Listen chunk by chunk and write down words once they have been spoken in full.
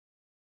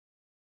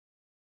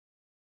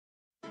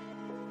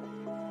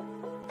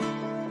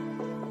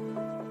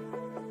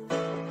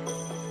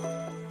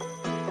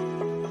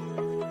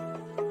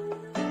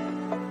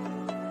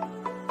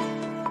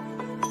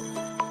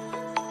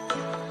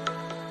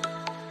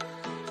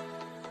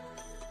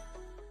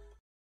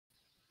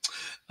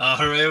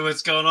All right,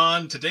 what's going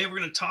on? Today we're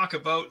going to talk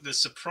about the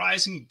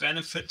surprising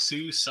benefit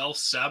to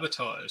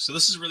self-sabotage. So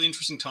this is a really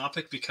interesting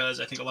topic because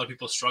I think a lot of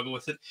people struggle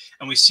with it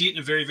and we see it in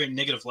a very, very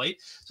negative light.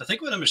 So I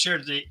think what I'm going to share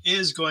today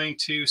is going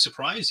to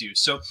surprise you.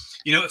 So,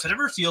 if it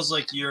ever feels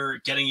like you're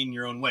getting in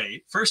your own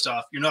way, first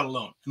off, you're not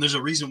alone. And there's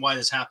a reason why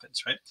this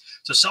happens, right?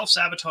 So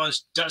self-sabotage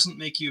doesn't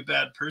make you a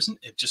bad person.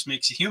 It just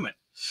makes you human.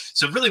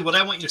 So really what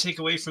I want you to take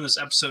away from this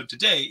episode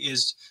today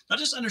is not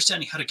just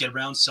understanding how to get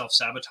around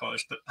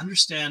self-sabotage, but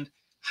understand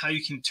how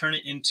you can turn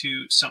it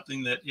into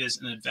something that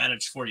is an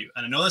advantage for you.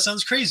 And I know that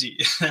sounds crazy,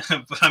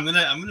 but I'm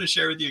gonna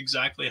share with you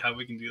exactly how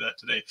we can do that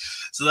today.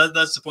 So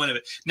that's the point of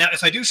it. Now,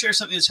 if I do share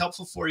something that's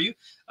helpful for you,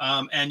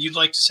 and you'd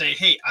like to say,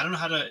 hey, I don't know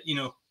how to,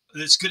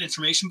 it's good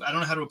information, but I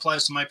don't know how to apply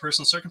this to my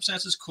personal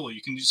circumstances. Cool.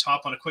 You can just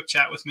hop on a quick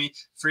chat with me,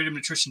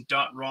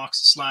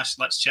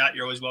 freedomnutrition.rocks/let's chat.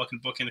 You're always welcome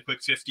to book in a quick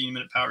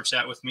 15-minute power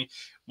chat with me.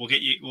 We'll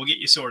get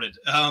you sorted.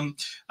 I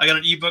got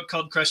an ebook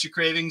called Crush Your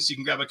Cravings. You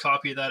can grab a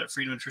copy of that at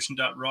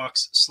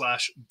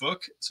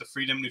freedomnutrition.rocks/book. So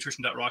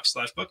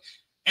freedomnutrition.rocks/book.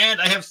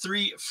 And I have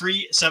 3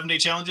 free 7-day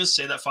challenges.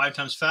 Say that 5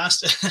 times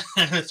fast.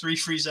 3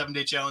 free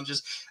 7-day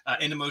challenges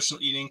in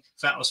emotional eating,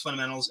 fat loss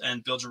fundamentals,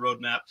 and build your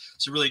roadmap.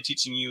 So really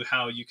teaching you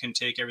how you can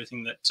take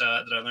everything that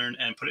I learned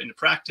and put it into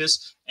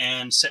practice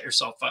and set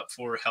yourself up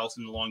for health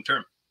in the long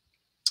term.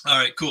 All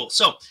right, cool.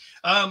 So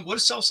what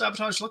does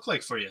self-sabotage look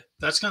like for you?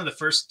 That's kind of the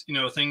first,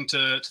 thing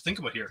to think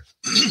about here.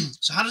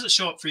 So how does it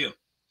show up for you?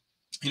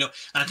 And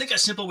I think a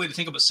simple way to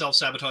think about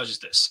self-sabotage is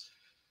this.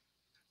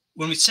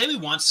 When we say we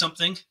want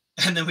something,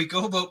 and then we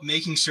go about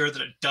making sure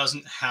that it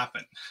doesn't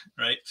happen,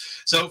 right?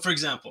 So, for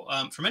example,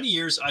 for many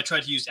years, I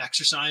tried to use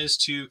exercise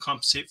to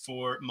compensate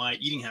for my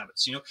eating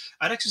habits.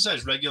 I'd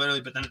exercise regularly,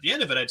 but then at the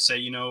end of it, I'd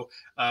say,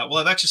 well,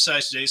 I've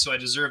exercised today, so I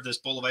deserve this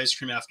bowl of ice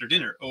cream after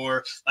dinner.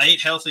 Or I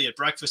ate healthy at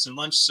breakfast and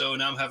lunch, so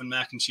now I'm having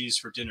mac and cheese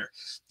for dinner.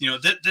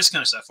 This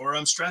kind of stuff. Or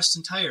I'm stressed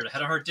and tired. I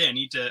had a hard day. I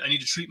need to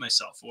treat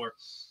myself. Or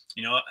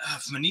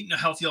I've been eating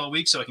healthy all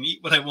week, so I can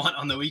eat what I want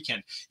on the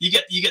weekend. You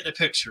get the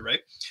picture, right?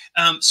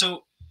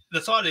 So the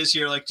thought is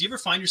here, do you ever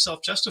find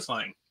yourself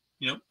justifying,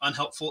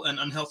 unhelpful and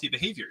unhealthy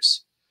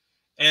behaviors?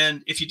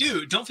 And if you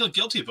do, don't feel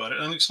guilty about it.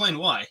 And I'll explain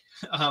why.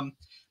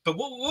 But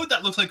what would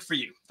that look like for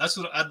you? That's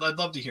what I'd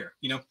love to hear,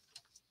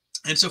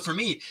 And so for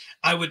me,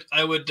 I would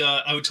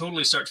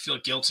totally start to feel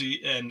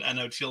guilty, and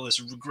I would feel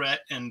this regret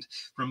and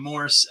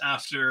remorse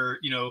after,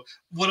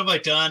 what have I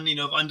done?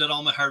 I've undone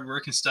all my hard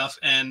work and stuff.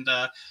 And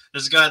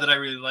there's a guy that I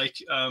really like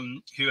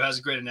who has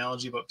a great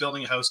analogy about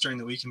building a house during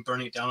the week and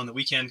burning it down on the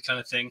weekend kind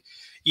of thing,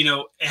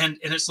 and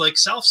it's like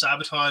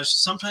self-sabotage.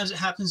 Sometimes it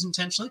happens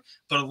intentionally,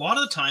 but a lot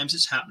of the times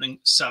it's happening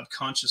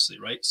subconsciously,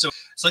 right? So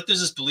it's like there's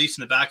this belief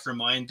in the back of our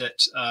mind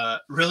that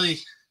really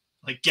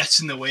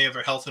gets in the way of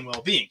our health and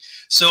well-being.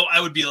 So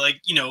I would be I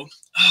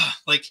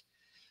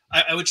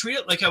would treat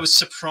it like I was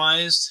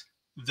surprised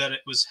that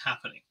it was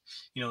happening.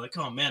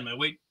 Oh man, my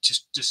weight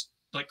just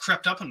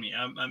crept up on me.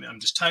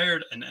 I'm just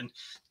tired, and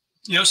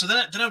so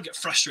then I would get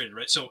frustrated,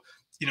 right? So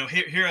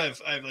here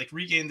I've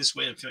regained this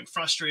weight. I'm feeling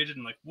frustrated,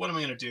 and what am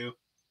I gonna do?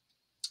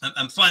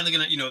 I'm finally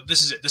gonna,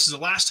 this is it. This is the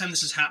last time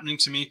this is happening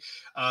to me.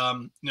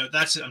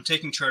 That's it. I'm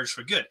taking charge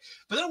for good.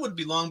 But then it wouldn't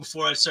be long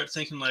before I start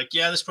thinking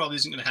yeah, this probably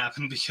isn't going to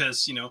happen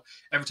because,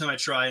 every time I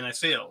try and I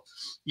fail,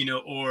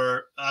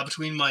 or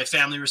between my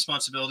family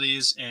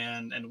responsibilities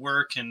and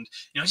work, and,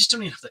 I just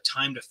don't even have the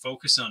time to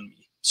focus on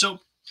me. So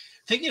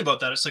thinking about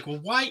that, it's well,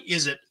 why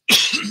is it,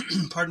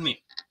 pardon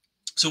me.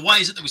 So why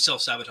is it that we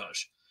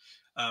self-sabotage?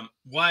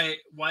 Why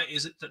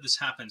is it that this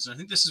happens? And I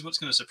think this is what's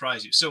going to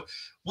surprise you. So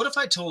what if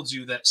I told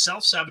you that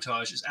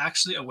self-sabotage is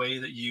actually a way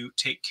that you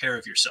take care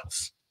of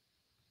yourself?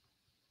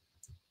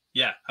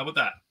 Yeah, how about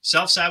that?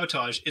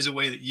 Self-sabotage is a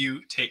way that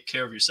you take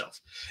care of yourself.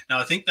 Now,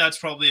 I think that's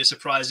probably a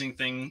surprising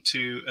thing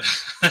to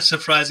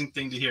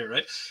hear,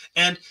 right?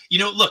 And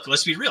look,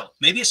 let's be real.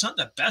 Maybe it's not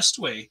the best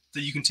way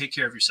that you can take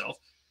care of yourself,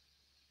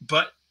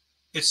 but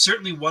it's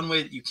certainly one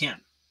way that you can.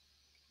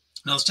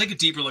 Now, let's take a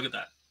deeper look at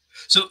that.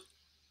 So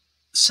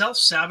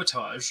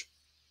self-sabotage,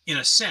 in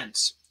a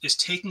sense, is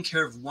taking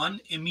care of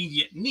one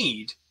immediate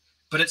need,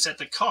 but it's at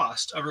the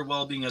cost of our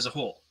well-being as a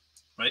whole,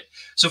 right?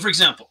 So for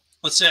example,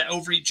 let's say I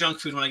overeat junk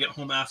food when I get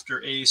home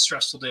after a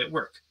stressful day at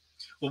work.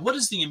 Well, what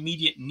is the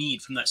immediate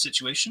need from that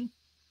situation?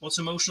 Well, it's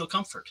emotional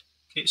comfort.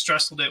 Okay,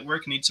 stressful day at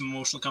work, need some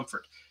emotional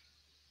comfort.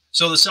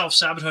 So the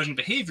self-sabotaging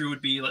behavior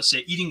would be, let's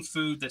say, eating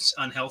food that's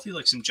unhealthy,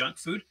 like some junk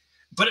food,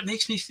 but it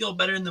makes me feel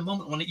better in the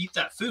moment when I eat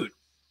that food.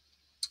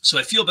 So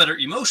I feel better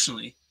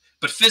emotionally,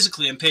 but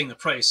physically I'm paying the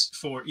price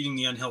for eating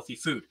the unhealthy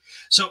food.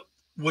 So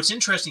what's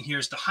interesting here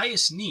is the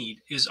highest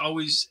need is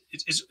always,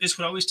 it's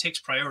what always takes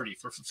priority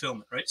for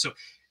fulfillment, right? So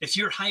if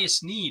your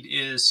highest need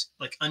is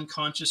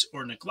unconscious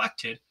or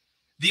neglected,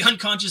 the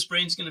unconscious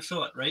brain is going to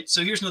fill it, right?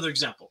 So here's another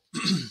example.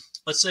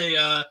 Let's say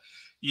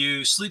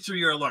you sleep through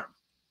your alarm.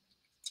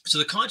 So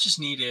the conscious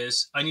need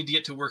is, I need to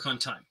get to work on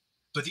time.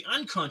 But the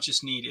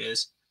unconscious need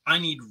is, I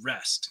need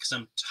rest because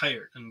I'm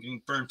tired. I'm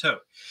getting burnt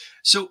out.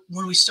 So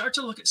when we start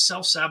to look at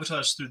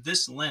self-sabotage through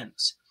this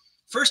lens,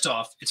 first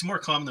off, it's more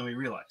common than we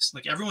realize.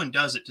 Everyone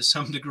does it to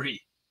some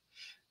degree.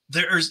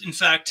 There is, in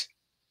fact,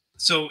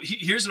 so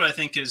here's what I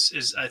think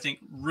is I think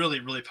really,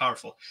 really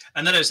powerful.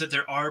 And that is that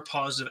there are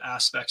positive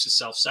aspects of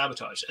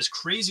self-sabotage, as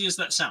crazy as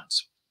that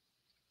sounds.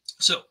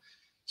 So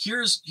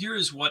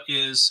here's what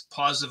is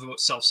positive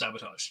about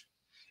self-sabotage.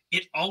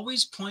 It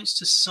always points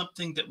to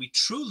something that we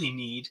truly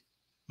need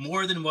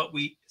more than what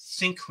we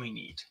think we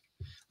need.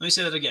 Let me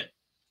say that again.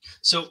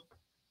 So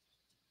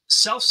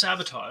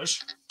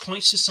self-sabotage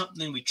points to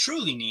something we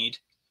truly need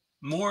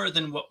more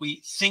than what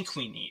we think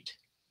we need.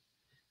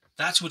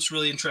 That's what's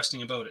really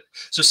interesting about it.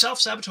 So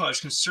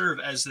self-sabotage can serve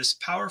as this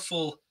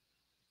powerful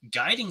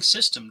guiding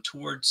system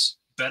towards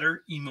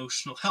better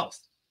emotional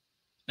health.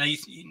 Now,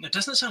 it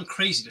doesn't sound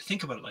crazy to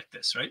think about it like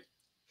this, right?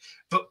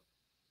 But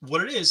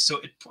what it is,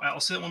 so I'll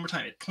say that one more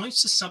time. It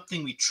points to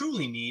something we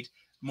truly need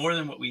more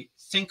than what we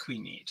think we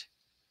need,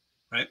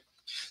 right?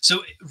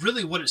 So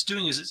really what it's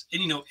doing is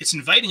it's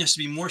inviting us to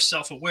be more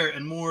self-aware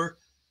and more,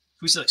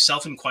 we say, like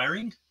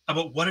self-inquiring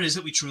about what it is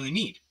that we truly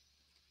need.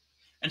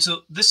 And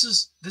so this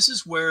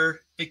is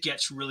where it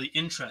gets really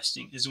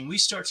interesting, is when we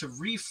start to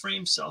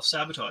reframe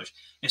self-sabotage.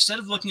 Instead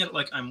of looking at it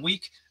like I'm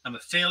weak, I'm a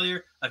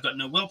failure, I've got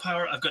no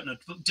willpower, I've got no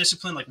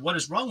discipline, like what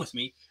is wrong with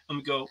me? And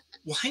we go,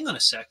 well, hang on a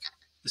sec.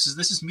 This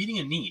is meeting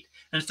a need.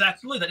 And in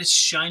fact, really that is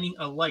shining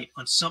a light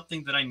on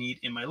something that I need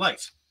in my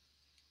life.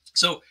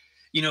 So,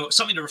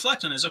 something to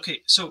reflect on is,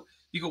 okay, so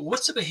you go,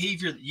 what's the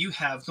behavior that you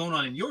have going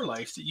on in your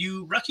life that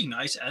you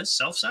recognize as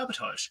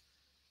self-sabotage?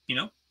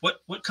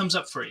 What comes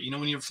up for you,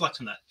 when you reflect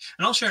on that?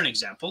 And I'll share an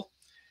example.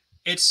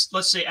 It's,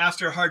 let's say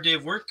after a hard day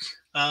of work,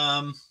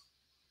 I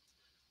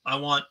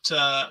want,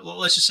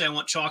 let's just say I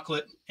want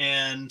chocolate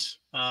and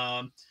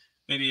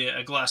maybe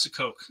a glass of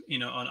Coke,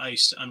 on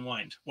ice to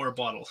unwind, or a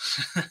bottle,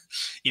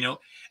 and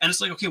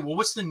it's like, okay, well,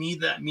 what's the need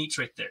that meets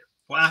right there?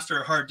 Well,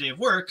 after a hard day of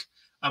work,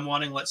 I'm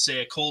wanting, let's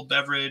say, a cold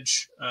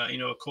beverage,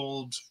 a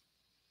cold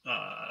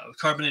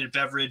carbonated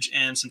beverage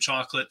and some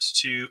chocolate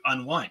to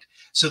unwind.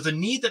 So the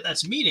need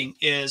that's meeting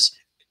is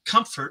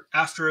comfort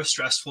after a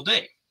stressful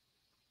day.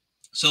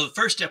 So the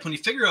first step, when you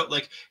figure out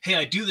like, hey,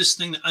 I do this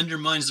thing that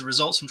undermines the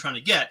results I'm trying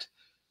to get,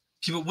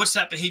 people, what's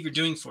that behavior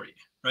doing for you,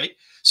 right?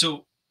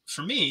 So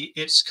for me,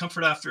 it's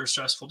comfort after a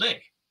stressful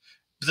day.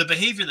 But the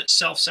behavior that's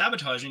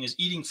self-sabotaging is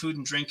eating food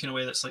and drink in a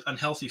way that's like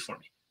unhealthy for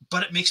me.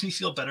 But it makes me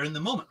feel better in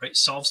the moment, right?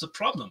 Solves the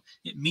problem.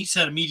 It meets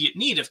that immediate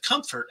need of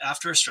comfort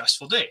after a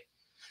stressful day.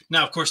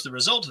 Now, of course, the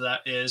result of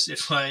that is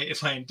if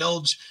I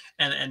indulge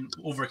and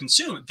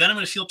overconsume, then I'm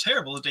going to feel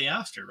terrible the day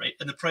after, right?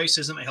 And the price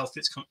is that my health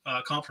gets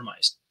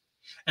compromised.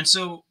 And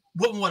so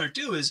what we want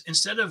to do is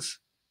instead of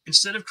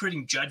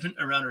creating judgment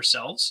around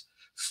ourselves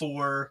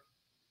for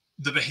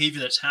the behavior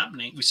that's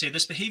happening, we say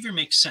this behavior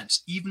makes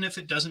sense, even if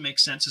it doesn't make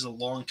sense as a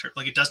long term,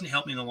 like it doesn't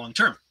help me in the long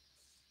term.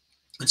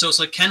 And so it's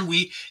like, can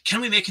we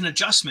make an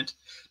adjustment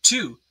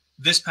to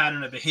this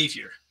pattern of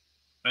behavior,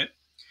 right?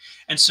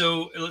 And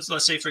so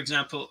let's say, for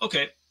example,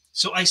 okay,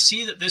 so I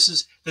see that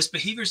this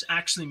behavior is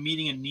actually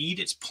meeting a need.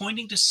 It's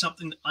pointing to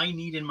something that I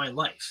need in my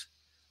life.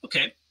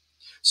 Okay,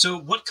 so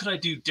what could I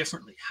do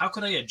differently? How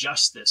could I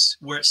adjust this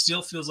where it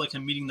still feels like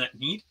I'm meeting that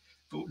need,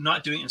 but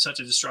not doing it in such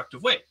a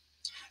destructive way?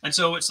 And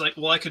so it's like,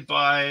 well, I could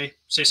buy,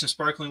 say, some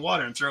sparkling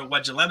water and throw a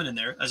wedge of lemon in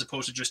there, as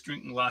opposed to just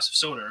drinking a glass of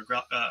soda or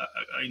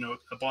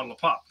a bottle of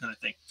pop kind of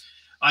thing.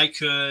 I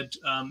could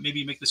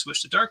maybe make the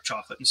switch to dark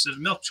chocolate instead of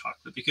milk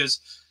chocolate, because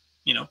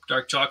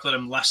dark chocolate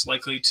I'm less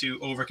likely to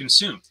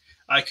overconsume.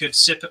 I could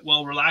sip it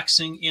while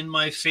relaxing in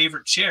my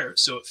favorite chair,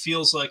 so it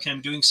feels like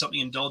I'm doing something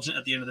indulgent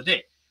at the end of the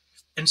day.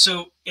 And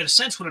so, in a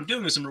sense, what I'm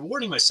doing is I'm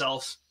rewarding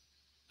myself.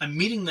 I'm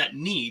meeting that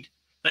need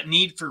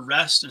for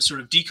rest and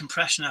sort of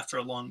decompression after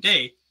a long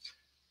day,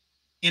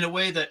 in a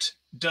way that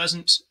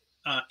doesn't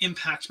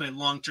impact my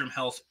long-term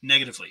health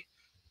negatively.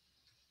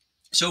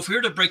 So if we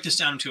were to break this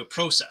down into a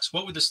process,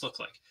 what would this look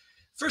like?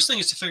 First thing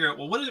is to figure out,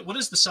 well, what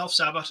is the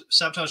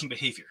self-sabotaging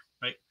behavior,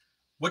 right?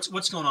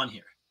 What's going on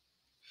here?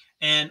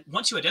 And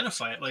once you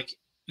identify it, like,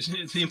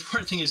 the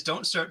important thing is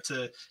don't start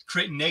to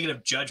create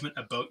negative judgment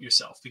about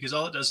yourself, because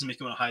all it does is make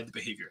you want to hide the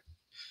behavior.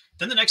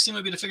 Then the next thing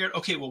would be to figure out,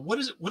 okay, well,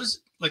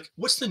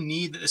 what's the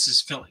need that this is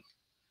filling?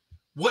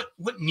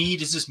 What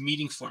need is this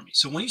meeting for me?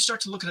 So when you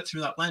start to look at it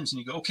through that lens and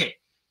you go, okay,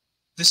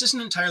 this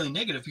isn't entirely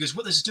negative, because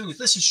what this is doing is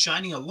this is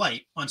shining a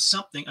light on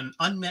something, an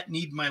unmet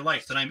need in my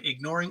life that I'm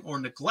ignoring or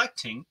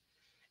neglecting.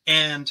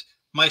 And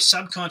my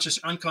subconscious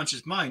or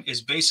unconscious mind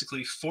is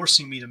basically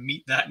forcing me to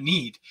meet that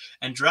need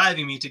and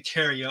driving me to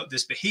carry out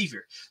this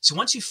behavior. So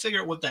once you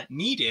figure out what that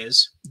need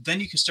is, then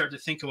you can start to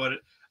think about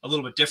it a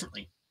little bit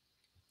differently.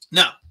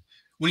 Now,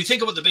 when you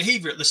think about the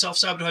behavior, the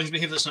self-sabotaging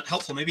behavior that's not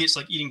helpful, maybe it's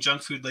like eating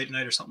junk food late at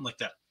night or something like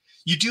that.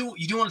 You do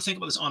want to think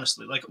about this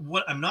honestly. Like,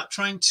 what I'm not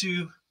trying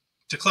to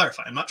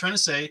clarify, I'm not trying to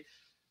say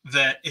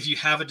that if you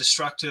have a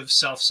destructive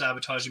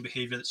self-sabotaging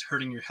behavior that's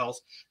hurting your health,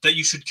 that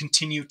you should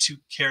continue to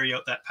carry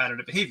out that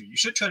pattern of behavior. You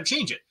should try to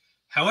change it.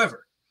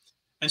 However,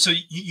 and so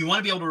you want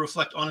to be able to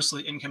reflect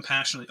honestly and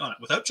compassionately on it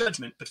without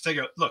judgment, but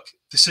figure out, look,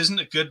 this isn't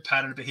a good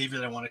pattern of behavior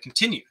that I want to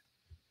continue.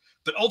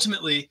 But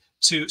ultimately,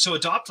 so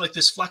adopt like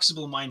this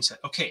flexible mindset.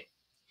 Okay,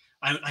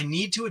 I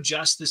need to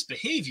adjust this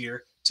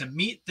behavior to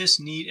meet this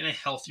need in a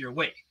healthier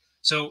way.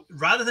 So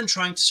rather than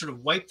trying to sort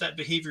of wipe that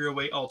behavior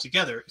away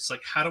altogether, it's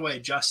like, how do I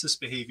adjust this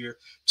behavior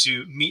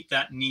to meet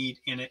that need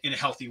in a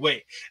healthy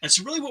way? And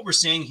so really what we're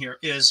saying here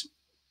is,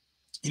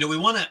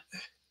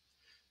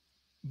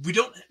 we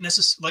don't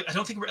necessarily, like, I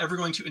don't think we're ever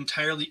going to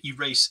entirely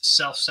erase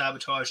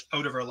self-sabotage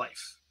out of our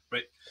life,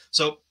 right?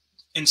 So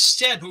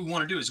instead, what we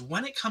want to do is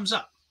when it comes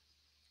up,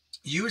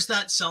 use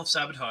that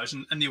self-sabotage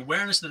and the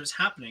awareness that it's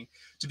happening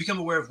to become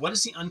aware of what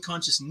is the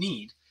unconscious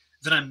need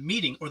that I'm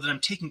meeting or that I'm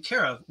taking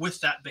care of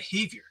with that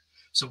behavior.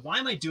 So why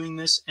am I doing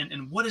this?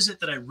 And what is it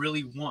that I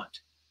really want?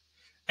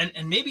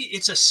 And maybe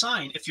it's a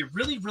sign, if you're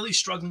really, really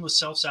struggling with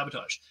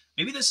self-sabotage,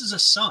 maybe this is a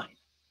sign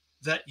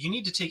that you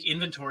need to take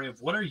inventory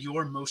of what are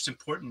your most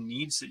important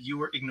needs that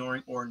you are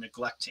ignoring or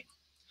neglecting,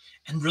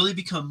 and really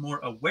become more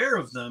aware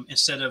of them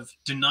instead of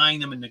denying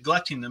them and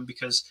neglecting them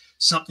because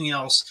something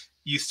else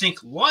you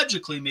think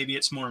logically maybe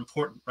it's more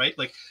important, right?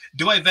 Like,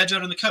 do I veg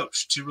out on the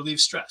couch to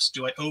relieve stress?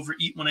 Do I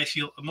overeat when I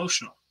feel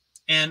emotional?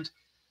 And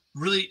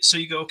really, so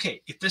you go,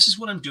 okay, if this is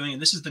what I'm doing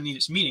and this is the need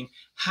it's meeting,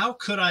 how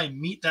could I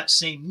meet that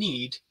same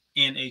need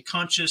in a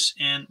conscious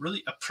and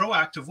really a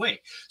proactive way?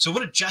 So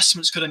what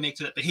adjustments could I make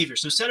to that behavior?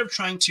 So instead of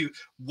trying to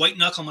white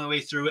knuckle my way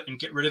through it and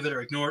get rid of it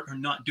or ignore it or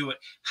not do it,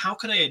 how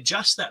could I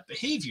adjust that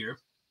behavior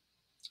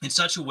in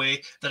such a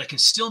way that I can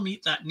still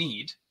meet that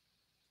need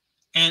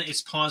and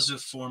it's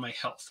positive for my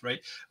health,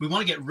 right? We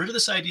want to get rid of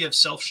this idea of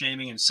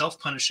self-shaming and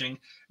self-punishing.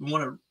 We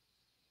want to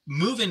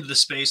move into the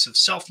space of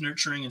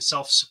self-nurturing and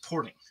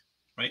self-supporting,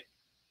 right?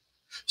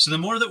 So the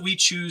more that we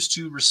choose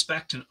to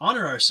respect and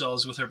honor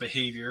ourselves with our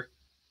behavior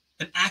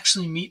and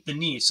actually meet the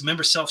needs.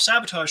 Remember,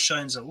 self-sabotage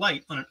shines a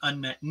light on an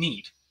unmet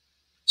need.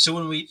 So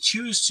when we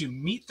choose to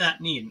meet that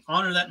need and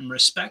honor that and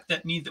respect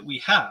that need that we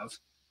have,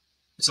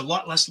 it's a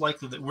lot less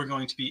likely that we're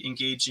going to be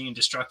engaging in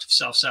destructive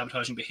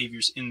self-sabotaging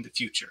behaviors in the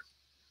future.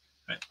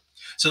 Right.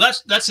 So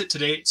that's it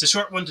today. It's a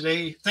short one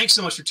today. Thanks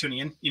so much for tuning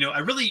in. I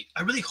really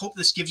hope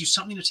this gives you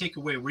something to take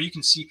away where you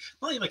can see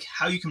not only like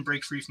how you can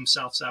break free from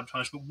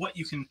self-sabotage, but what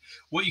you can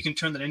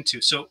turn that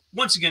into. So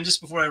once again,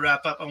 just before I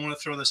wrap up, I want to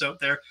throw this out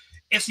there.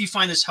 If you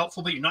find this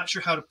helpful, but you're not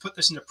sure how to put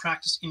this into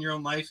practice in your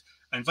own life,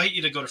 I invite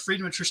you to go to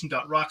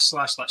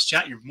freedomnutrition.rocks/let's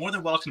chat. You're more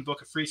than welcome to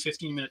book a free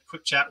 15-minute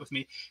quick chat with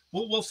me.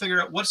 We'll figure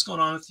out what's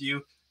going on with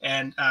you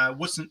and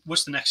what's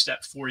the next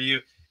step for you.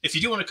 If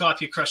you do want a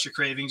copy of Crush Your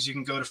Cravings, you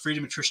can go to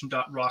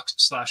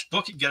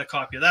freedomnutrition.rocks/book and get a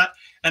copy of that.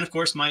 And of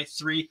course, my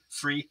 3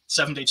 free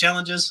 7-day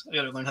challenges. I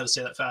got to learn how to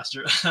say that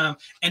faster.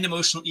 End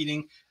emotional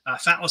eating,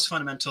 fat loss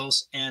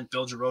fundamentals, and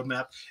build your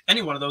roadmap.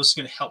 Any one of those is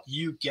going to help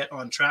you get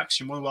on track.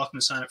 So you're more than welcome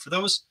to sign up for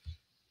those.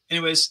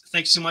 Anyways,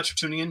 thanks so much for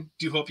tuning in.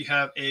 Do hope you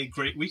have a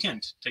great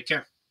weekend. Take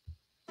care.